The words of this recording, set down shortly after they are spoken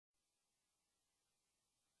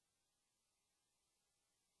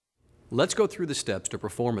Let's go through the steps to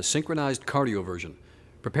perform a synchronized cardioversion.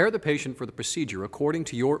 Prepare the patient for the procedure according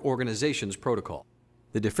to your organization's protocol.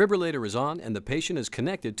 The defibrillator is on and the patient is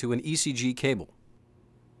connected to an ECG cable.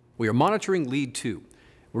 We are monitoring lead 2.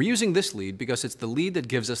 We're using this lead because it's the lead that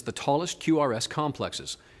gives us the tallest QRS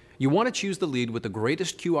complexes. You want to choose the lead with the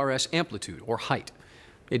greatest QRS amplitude or height.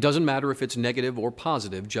 It doesn't matter if it's negative or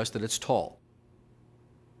positive, just that it's tall.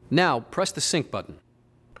 Now press the sync button.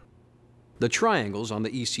 The triangles on the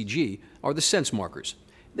ECG are the sense markers.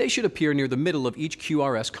 They should appear near the middle of each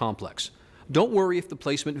QRS complex. Don't worry if the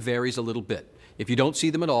placement varies a little bit. If you don't see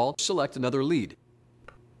them at all, select another lead.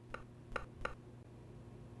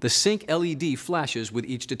 The sync LED flashes with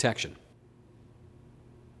each detection.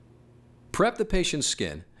 Prep the patient's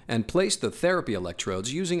skin and place the therapy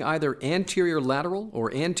electrodes using either anterior lateral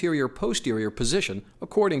or anterior posterior position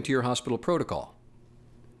according to your hospital protocol.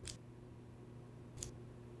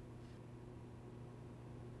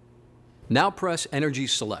 Now press Energy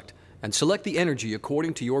Select and select the energy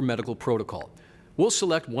according to your medical protocol. We'll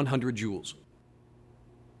select 100 joules.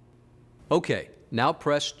 OK, now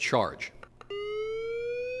press Charge.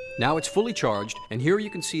 Now it's fully charged, and here you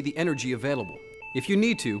can see the energy available. If you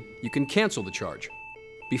need to, you can cancel the charge.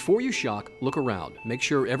 Before you shock, look around. Make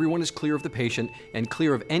sure everyone is clear of the patient and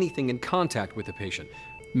clear of anything in contact with the patient.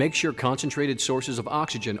 Make sure concentrated sources of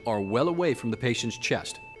oxygen are well away from the patient's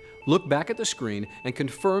chest. Look back at the screen and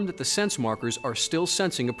confirm that the sense markers are still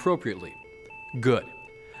sensing appropriately. Good.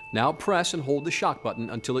 Now press and hold the shock button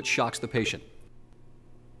until it shocks the patient.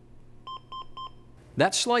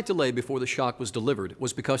 That slight delay before the shock was delivered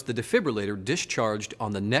was because the defibrillator discharged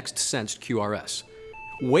on the next sensed QRS.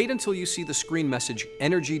 Wait until you see the screen message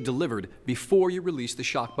Energy Delivered before you release the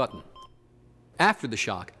shock button. After the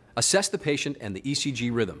shock, assess the patient and the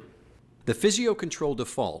ECG rhythm. The physio-control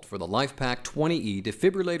default for the LIFEPAK 20E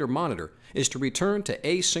defibrillator monitor is to return to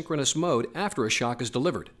asynchronous mode after a shock is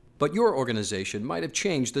delivered, but your organization might have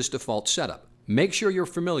changed this default setup. Make sure you're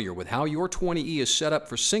familiar with how your 20E is set up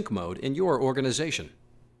for sync mode in your organization.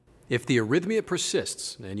 If the arrhythmia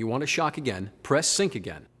persists and you want to shock again, press sync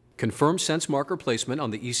again. Confirm sense marker placement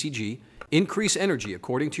on the ECG, increase energy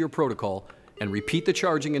according to your protocol, and repeat the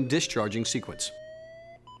charging and discharging sequence.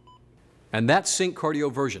 And that's sync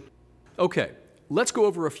cardioversion. Okay, let's go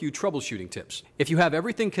over a few troubleshooting tips. If you have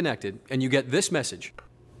everything connected and you get this message,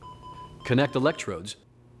 connect electrodes,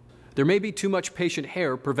 there may be too much patient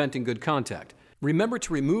hair preventing good contact. Remember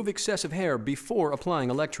to remove excessive hair before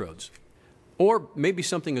applying electrodes. Or maybe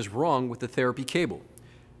something is wrong with the therapy cable.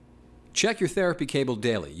 Check your therapy cable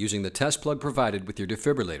daily using the test plug provided with your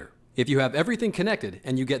defibrillator. If you have everything connected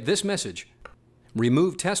and you get this message,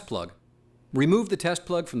 remove test plug, remove the test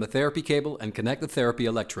plug from the therapy cable and connect the therapy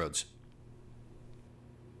electrodes.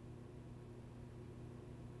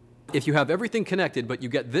 If you have everything connected but you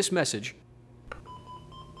get this message,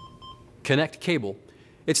 connect cable,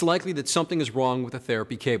 it's likely that something is wrong with the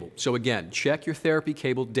therapy cable. So again, check your therapy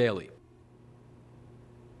cable daily.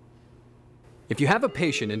 If you have a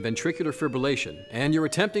patient in ventricular fibrillation and you're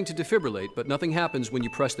attempting to defibrillate but nothing happens when you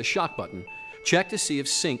press the shock button, check to see if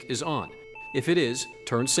sync is on. If it is,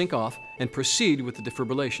 turn sync off and proceed with the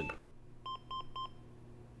defibrillation.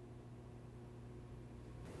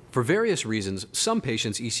 For various reasons, some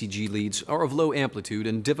patients' ECG leads are of low amplitude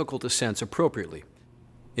and difficult to sense appropriately.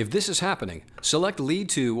 If this is happening, select lead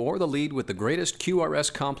 2 or the lead with the greatest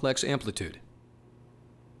QRS complex amplitude.